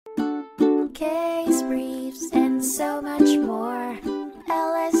case briefs, and so much more.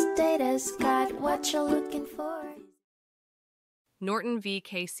 LSData's got what you're looking for. Norton v.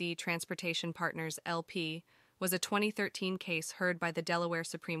 KC Transportation Partners, LP, was a 2013 case heard by the Delaware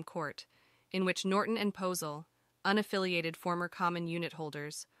Supreme Court, in which Norton and Posel, unaffiliated former common unit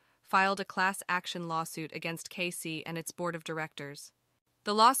holders, filed a class action lawsuit against KC and its board of directors.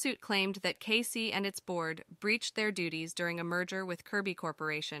 The lawsuit claimed that KC and its board breached their duties during a merger with Kirby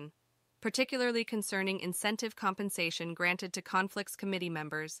Corporation, particularly concerning incentive compensation granted to conflicts committee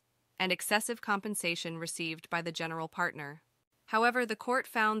members and excessive compensation received by the general partner. However, the court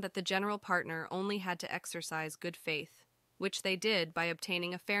found that the general partner only had to exercise good faith, which they did by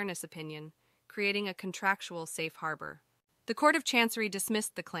obtaining a fairness opinion, creating a contractual safe harbor. The Court of Chancery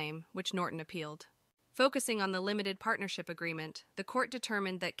dismissed the claim, which Norton appealed. Focusing on the limited partnership agreement, the court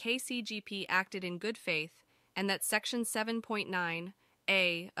determined that KCGP acted in good faith and that Section 7.9a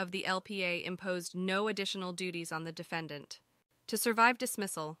of the LPA imposed no additional duties on the defendant. To survive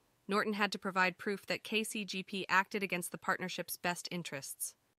dismissal, Norton had to provide proof that KCGP acted against the partnership's best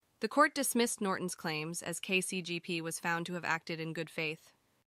interests. The court dismissed Norton's claims as KCGP was found to have acted in good faith.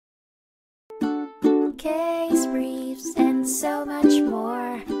 Case briefs, and so much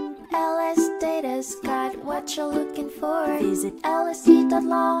more. LSData's got what you're looking for. Visit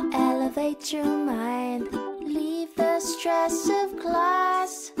lsd.law, elevate your mind. Leave the stress of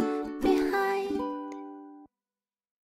class.